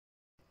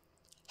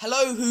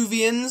Hello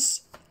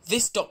Whovians!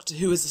 This Doctor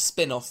Who is a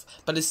spin-off,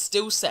 but is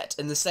still set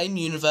in the same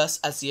universe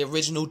as the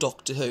original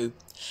Doctor Who.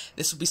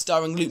 This will be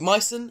starring Luke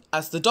Myson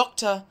as the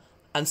Doctor,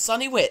 and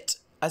Sonny Witt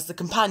as the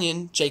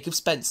companion Jacob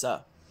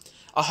Spencer.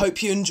 I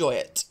hope you enjoy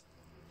it.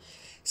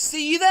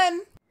 See you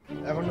then!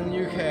 Everyone in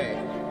the UK,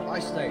 I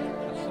state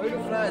that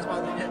solar flares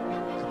might hit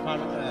the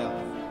planet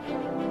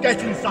Earth.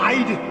 Get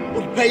inside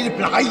or pay the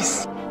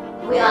price!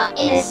 We are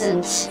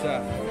innocent.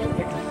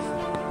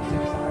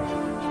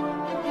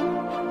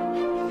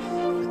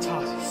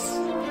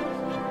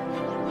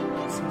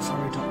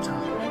 Sorry, Doctor.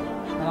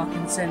 And I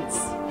can sense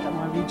that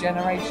my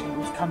regeneration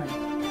is coming.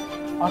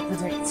 I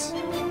predict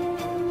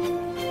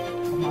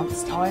a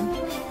month's time.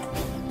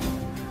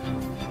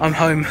 I'm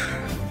home.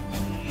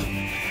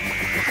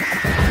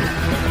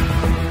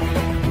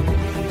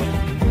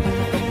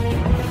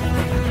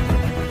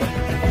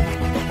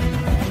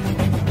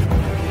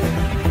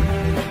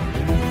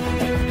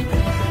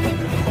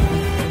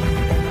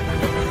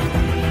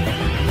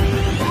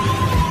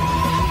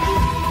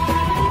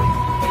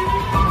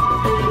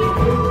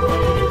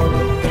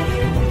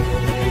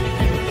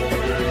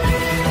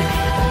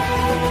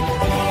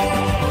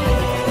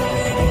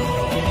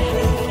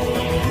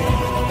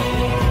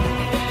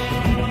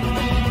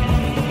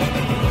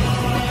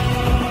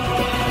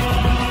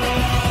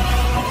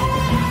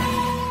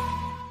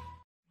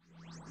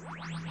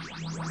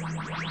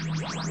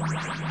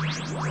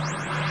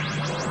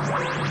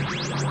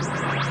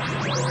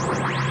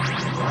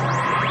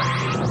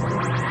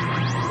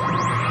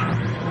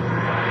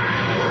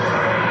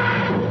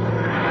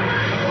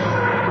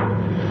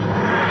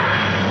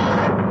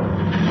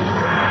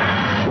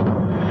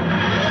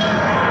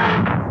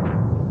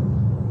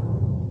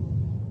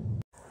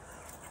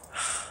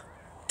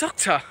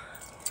 Doctor,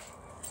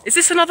 is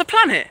this another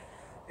planet?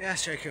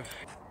 Yes, Jacob.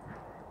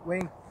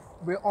 We're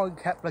on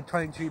Kepler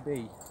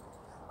 22b.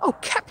 Oh,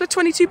 Kepler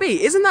 22b,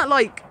 isn't that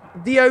like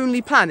the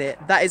only planet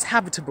that is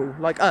habitable,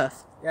 like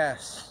Earth?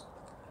 Yes.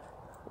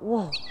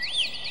 Whoa.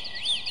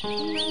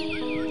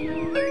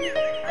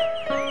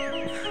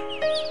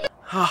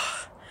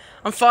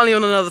 I'm finally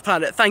on another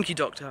planet, thank you,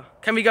 Doctor.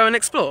 Can we go and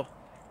explore?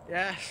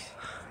 Yes.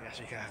 Yes,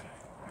 we can.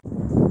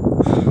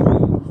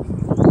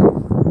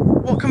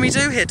 What can we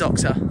do here,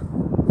 Doctor?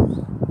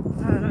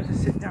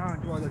 Just sit down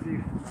and enjoy the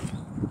view.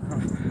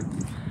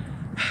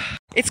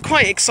 It's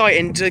quite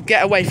exciting to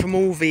get away from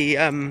all the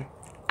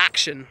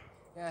action.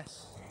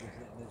 Yes.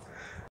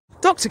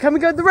 Doctor, can we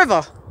go to the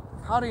river?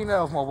 How do you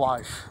know of my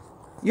wife?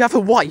 You have a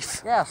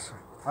wife? Yes.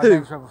 Her Who?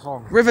 name's River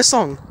Song. River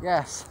Song?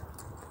 Yes.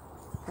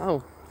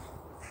 Oh.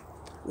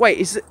 Wait,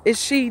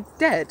 is she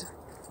dead?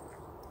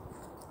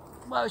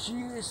 Well, she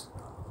used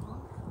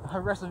her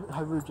rest of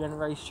her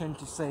regeneration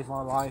to save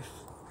my life.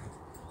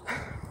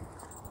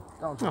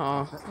 Don't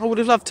talk about it. I would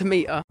have loved to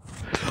meet her.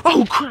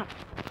 Oh crap!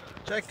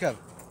 Jacob,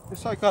 you're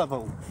so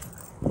gullible.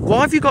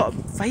 Why have you got a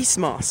face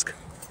mask?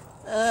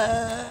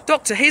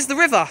 Doctor, here's the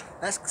river.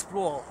 Let's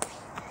explore.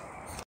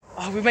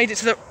 Oh, we made it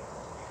to the...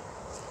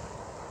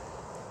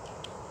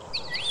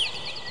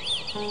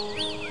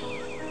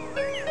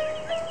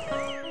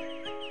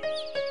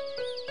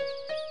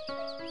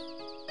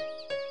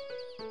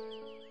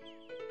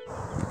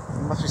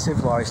 We must be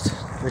civilized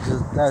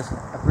because there's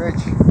a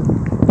bridge.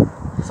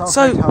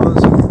 So,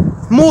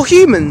 more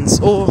humans,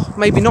 or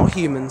maybe not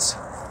humans?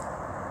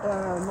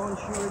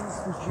 Non-humans,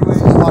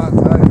 humans, I don't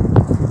know.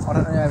 I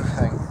don't know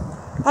everything.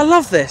 I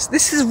love this.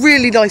 This is a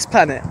really nice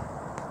planet.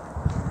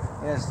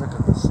 Yes, look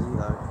at the sea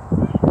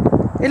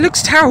though. It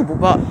looks terrible,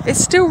 but it's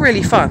still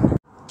really fun.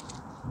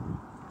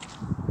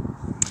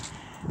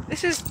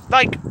 This is,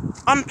 like,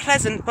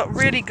 unpleasant, but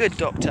really good,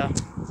 Doctor.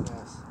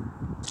 Yes.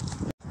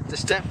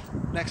 Just step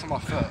next to my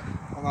foot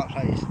on that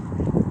place.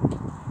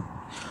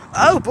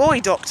 Oh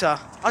boy, Doctor.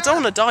 I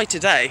don't want to die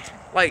today.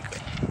 Like,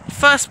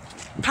 first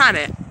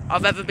planet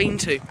I've ever been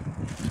to.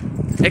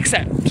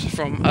 Except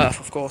from Earth,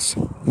 of course.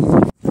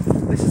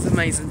 This is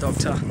amazing,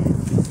 Doctor.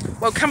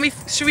 Well,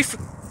 should we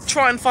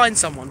try and find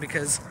someone?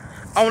 Because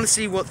I want to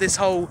see what this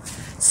whole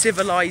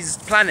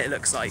civilized planet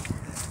looks like.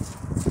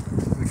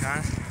 We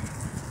can.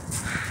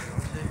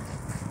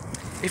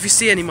 If you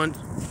see anyone,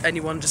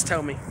 just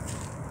tell me.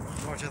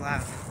 Roger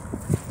that.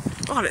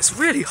 God, it's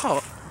really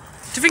hot.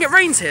 Do you think it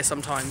rains here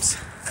sometimes?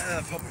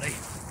 Probably.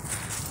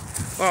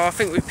 Well, I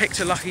think we picked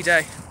a lucky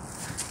day.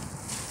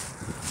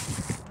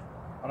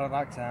 I don't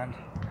like sand.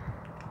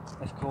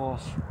 It's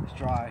coarse, it's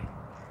dry,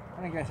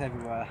 and it gets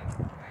everywhere.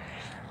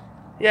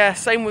 Yeah,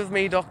 same with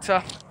me,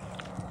 Doctor.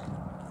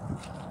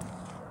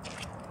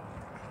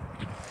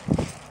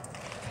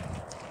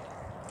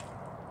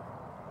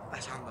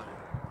 That's handy.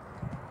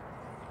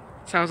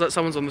 Sounds like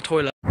someone's on the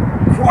toilet.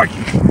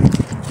 Crikey!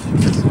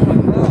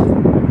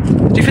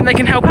 Do you think they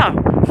can help out?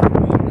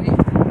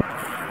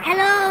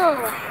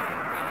 Hello,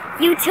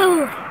 you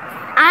two.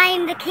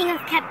 I'm the King of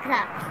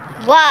Kepler.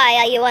 Why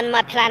are you on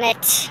my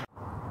planet?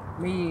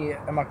 Me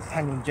and my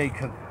companion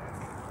Jacob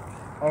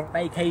are on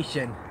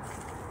vacation.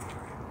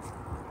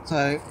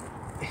 So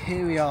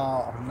here we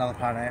are on another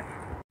planet.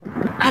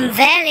 I'm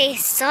very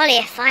sorry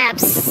if I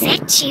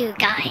upset you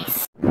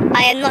guys.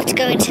 I am not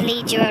going to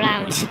lead you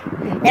around.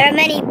 There are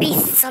many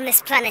beasts on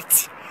this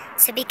planet,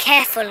 so be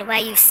careful where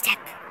you step.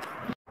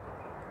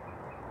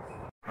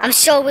 I'm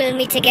sure we'll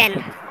meet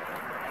again.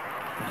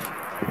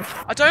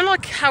 I don't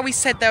like how he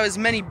said there was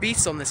many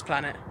beasts on this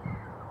planet.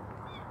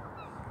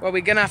 Well,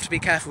 we're gonna have to be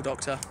careful,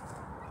 Doctor.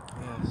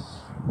 Yes.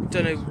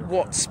 Don't know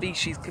what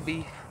species could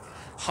be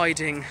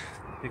hiding.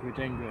 I think we're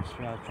dangerous,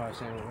 but I'll try to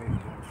stay away from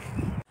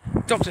him.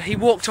 Doctor, he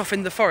walked off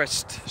in the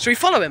forest. Shall we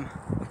follow him?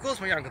 Of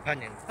course, my young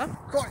companion. Huh?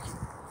 Crikey.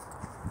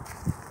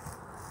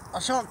 A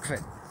shark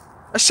fin.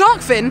 A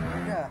shark fin?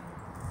 Yeah.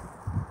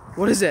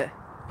 What is it?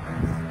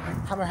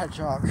 Hammerhead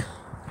shark.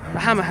 A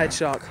hammerhead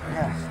shark.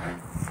 Yes.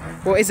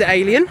 What is it,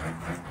 alien?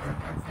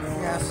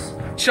 Yes.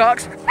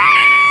 Sharks?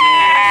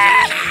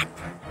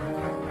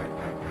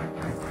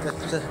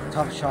 The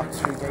tough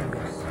sharks are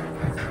dangerous.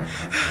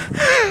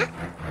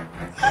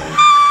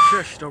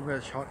 Shush, don't go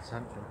to sharks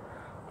hunting.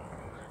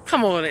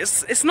 Come on,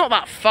 it's not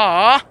that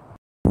far.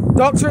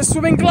 Doctor, it's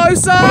swimming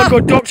closer! Oh my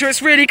god, Doctor,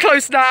 it's really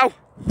close now!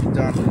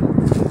 Done.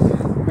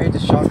 Made the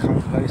shark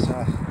come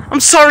closer. I'm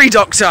sorry,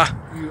 Doctor!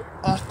 You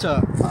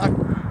utter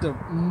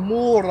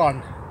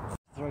moron.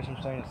 Throw some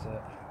stones at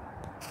it.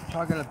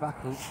 Try to get it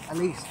back, at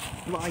least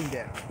blind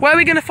it. Where are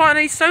we going to find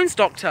any stones,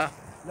 Doctor?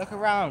 Look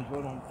around, we're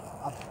on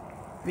a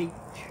beach.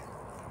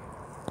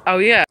 Oh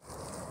yeah.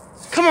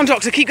 Come on,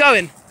 Doctor, keep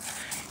going.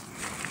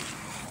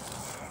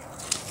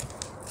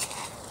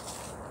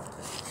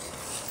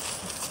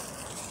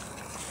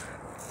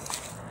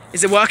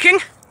 Is it working?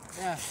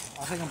 Yeah, I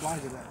think I'm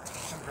blinded it.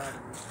 I'm proud of you.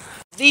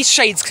 These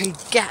shades can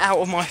get out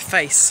of my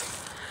face.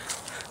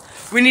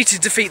 We need to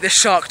defeat this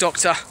shark,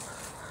 Doctor.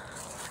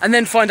 And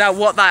then find out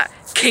what that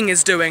king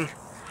is doing.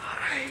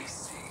 I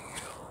see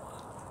you.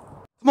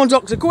 Come on,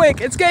 Doctor,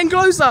 quick! It's getting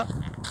closer!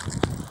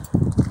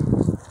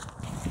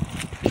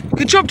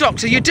 Good job,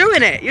 Doctor, you're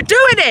doing it! You're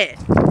doing it!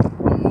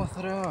 One more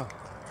throw.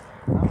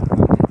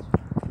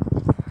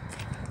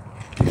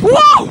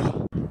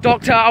 Whoa!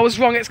 Doctor, I was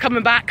wrong, it's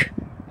coming back.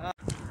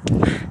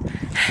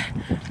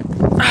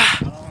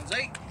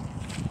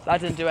 That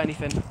didn't do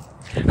anything.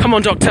 Come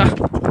on, Doctor.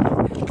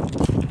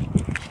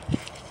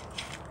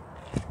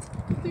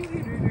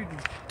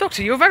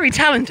 Doctor, you're very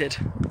talented.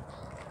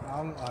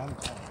 I'm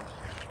talented.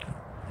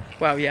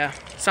 Well, yeah.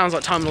 Sounds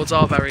like Time Lords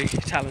are very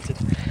talented.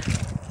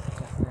 Yes,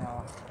 they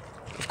are.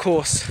 Of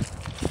course.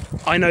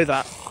 I know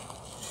that.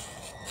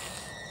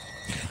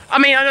 I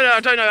mean, I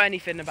don't know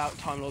anything about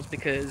Time Lords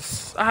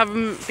because I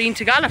haven't been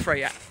to Gallifrey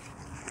yet.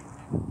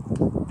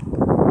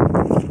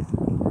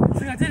 I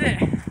think I did it.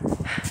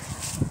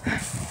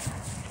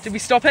 Did we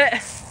stop it?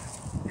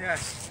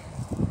 Yes.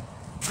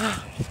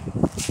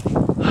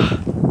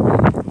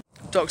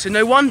 Doctor,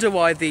 no wonder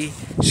why the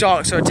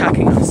sharks are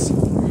attacking us.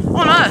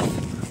 On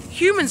Earth,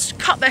 humans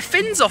cut their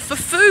fins off for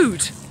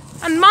food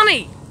and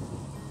money.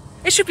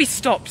 It should be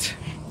stopped.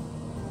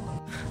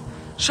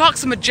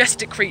 Sharks are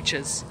majestic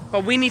creatures,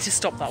 but we need to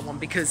stop that one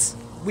because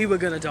we were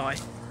gonna die.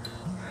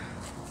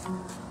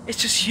 It's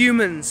just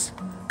humans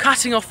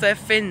cutting off their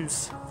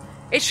fins.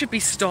 It should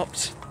be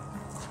stopped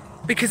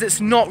because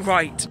it's not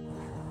right.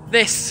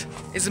 This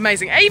is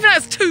amazing. It even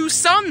has 2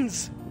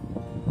 suns.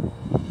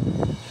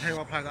 Tell you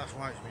what planet that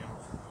reminds me of.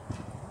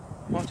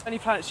 What 20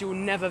 planets you will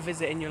never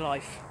visit in your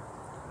life?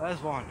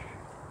 There's one.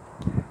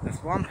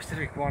 There's one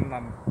specific one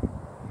I'm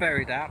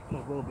buried at,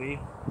 or will be,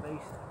 at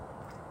least.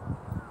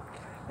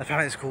 The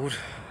planet is called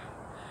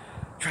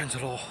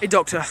Transalore. Hey,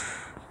 Doctor,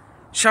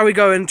 shall we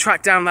go and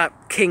track down that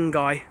king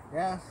guy?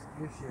 Yes,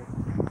 you should.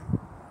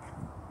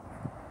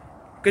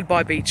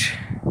 Goodbye, beach.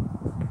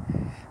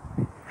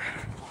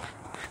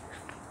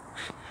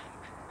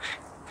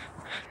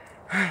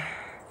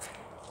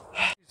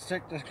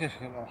 Stick the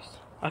certificate lost.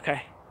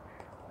 Okay.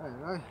 There you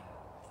go.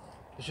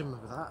 You should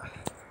remember that.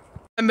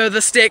 Remember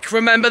the stick,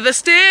 remember the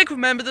stick,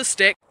 remember the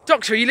stick.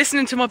 Doctor, are you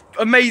listening to my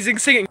amazing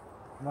singing?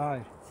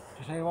 No.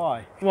 Just tell you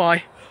why.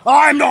 Why?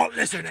 I'm not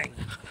listening!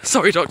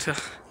 Sorry, Doctor.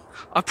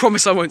 I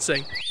promise I won't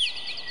sing.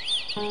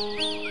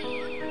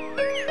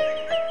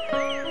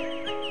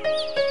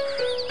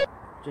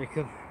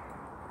 Jacob,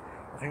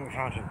 I think we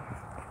found him.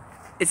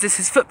 Is this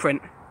his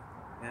footprint?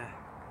 Yeah.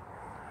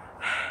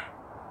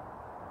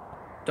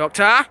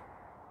 Doctor?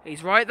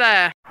 He's right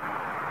there.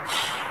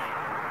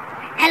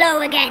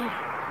 Hello again.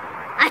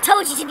 I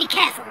told you to be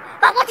careful,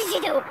 but what did you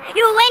do?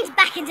 You went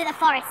back into the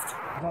forest.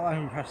 Not that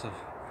impressive.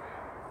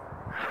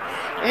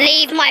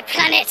 Leave my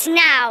planet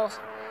now, or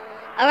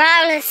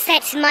I'll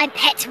set my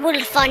pet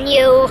wolf on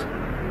you.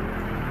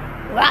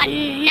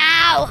 Run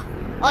now,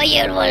 or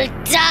you will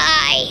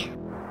die.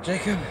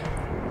 Jacob,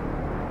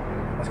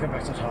 let's go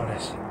back to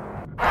TARDIS.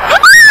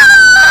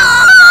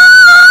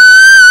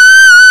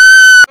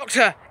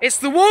 Doctor, it's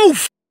the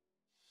wolf!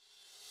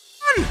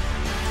 Run!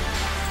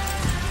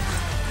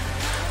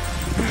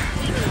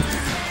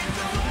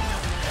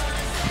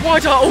 Why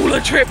do all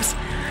the trips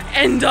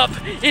end up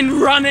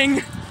in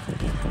running?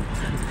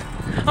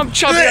 I'm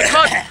chugging a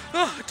blood.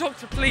 Oh,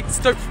 Doctor, please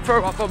don't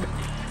throw up on me.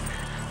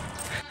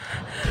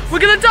 We're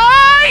gonna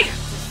die!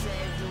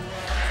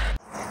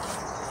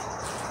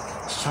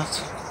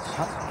 Shut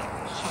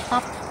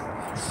up.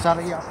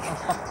 Sally.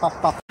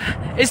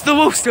 Is the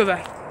wall still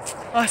there?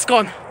 Oh, it's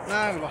gone.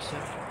 No, we lost it.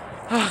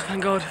 Oh,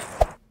 thank God.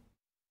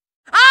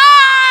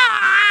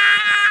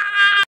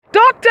 Ah!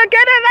 Doctor,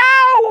 get it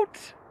out!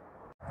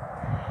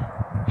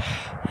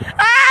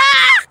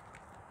 Ah!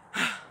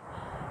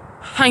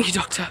 Thank you,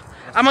 Doctor.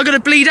 Am I going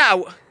to bleed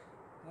out?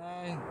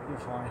 No, you're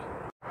fine.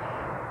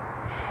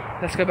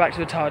 Let's go back to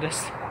the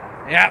TARDIS.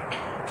 Yep.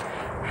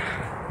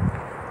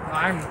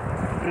 I'm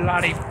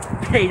bloody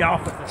peed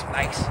off at this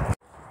place.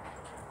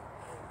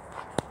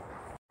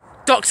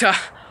 Doctor,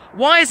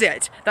 why is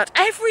it that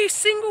every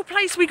single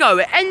place we go,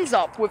 it ends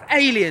up with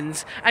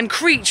aliens and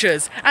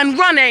creatures and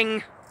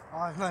running?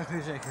 I have no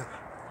clue, Jacob.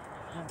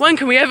 When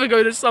can we ever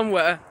go to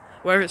somewhere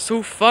where it's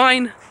all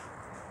fine?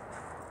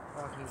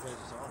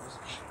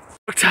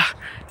 Doctor,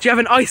 do you have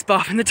an ice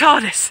bath in the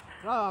TARDIS?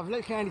 No, I've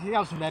literally anything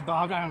else in there, but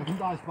I don't have a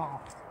nice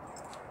bath.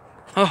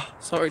 Oh,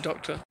 sorry,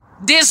 Doctor.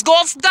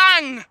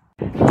 Disgusting!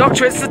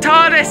 Doctor, it's the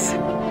TARDIS!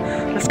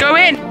 Let's go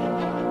in!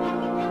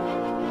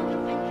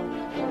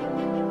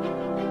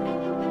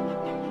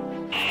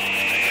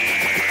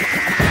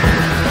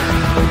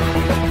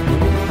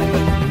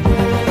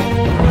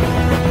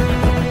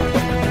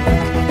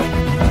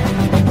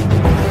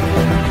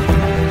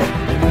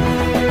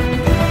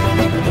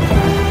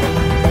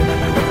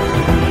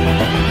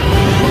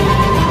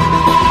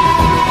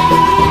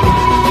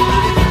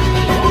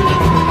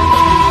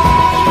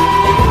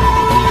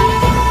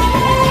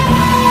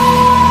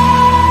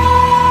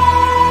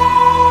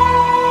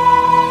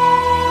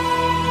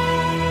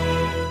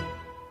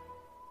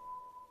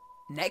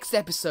 Next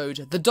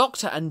episode, the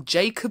Doctor and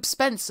Jacob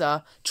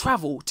Spencer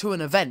travel to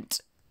an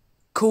event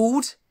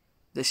called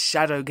the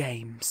Shadow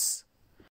Games.